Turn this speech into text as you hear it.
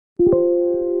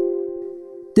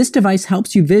This device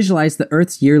helps you visualize the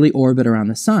Earth's yearly orbit around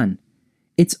the Sun.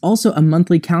 It's also a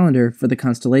monthly calendar for the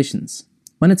constellations.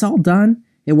 When it's all done,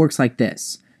 it works like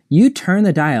this. You turn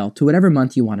the dial to whatever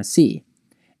month you want to see,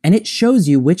 and it shows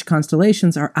you which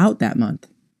constellations are out that month.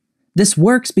 This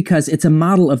works because it's a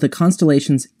model of the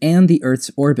constellations and the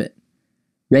Earth's orbit.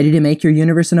 Ready to make your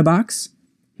universe in a box?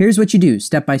 Here's what you do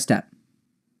step by step.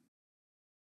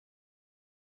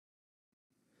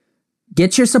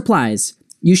 Get your supplies.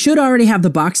 You should already have the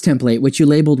box template which you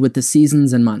labeled with the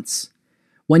seasons and months.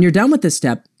 When you're done with this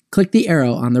step, click the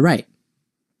arrow on the right.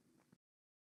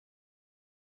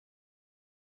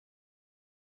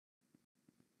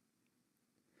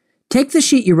 Take the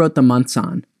sheet you wrote the months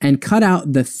on and cut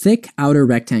out the thick outer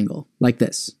rectangle, like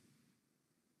this.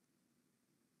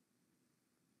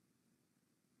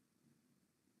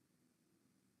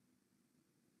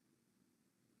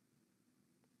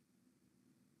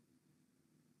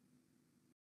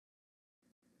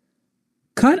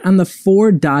 Cut on the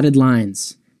 4 dotted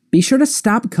lines. Be sure to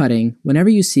stop cutting whenever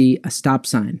you see a stop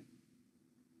sign.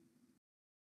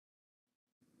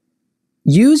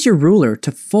 Use your ruler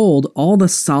to fold all the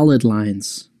solid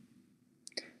lines.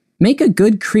 Make a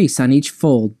good crease on each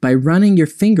fold by running your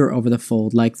finger over the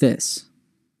fold like this.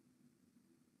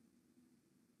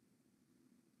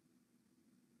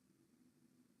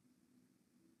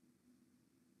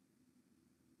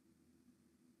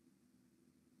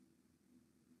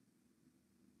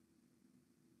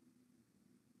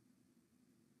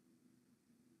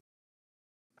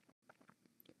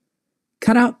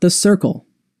 Cut out the circle.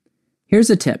 Here's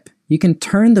a tip. You can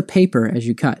turn the paper as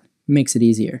you cut. It makes it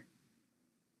easier.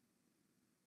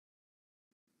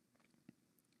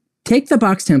 Take the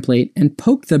box template and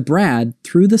poke the brad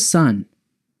through the sun.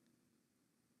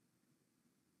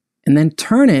 And then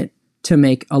turn it to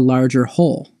make a larger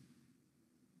hole.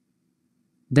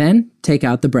 Then take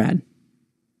out the brad.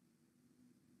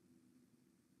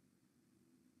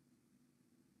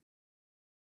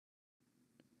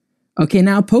 Okay,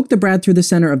 now poke the brad through the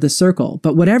center of the circle,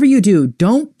 but whatever you do,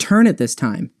 don't turn it this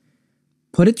time.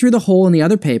 Put it through the hole in the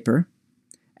other paper,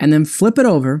 and then flip it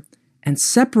over and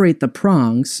separate the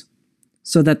prongs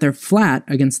so that they're flat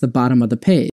against the bottom of the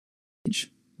page,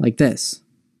 like this.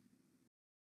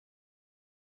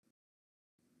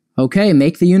 Okay,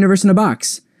 make the universe in a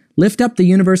box. Lift up the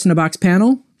universe in a box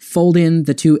panel, fold in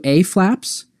the 2 A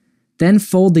flaps, then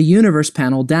fold the universe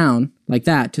panel down like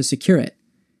that to secure it.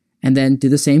 And then do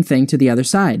the same thing to the other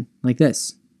side, like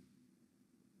this.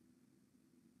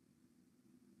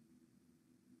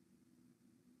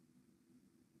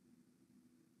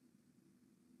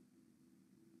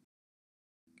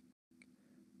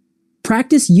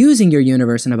 Practice using your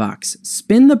universe in a box.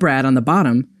 Spin the brad on the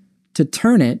bottom to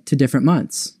turn it to different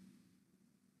months.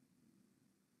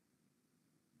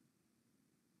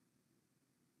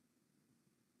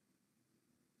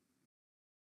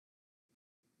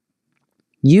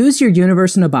 Use your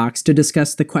universe in a box to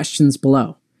discuss the questions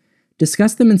below.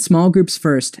 Discuss them in small groups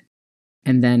first,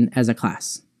 and then as a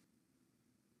class.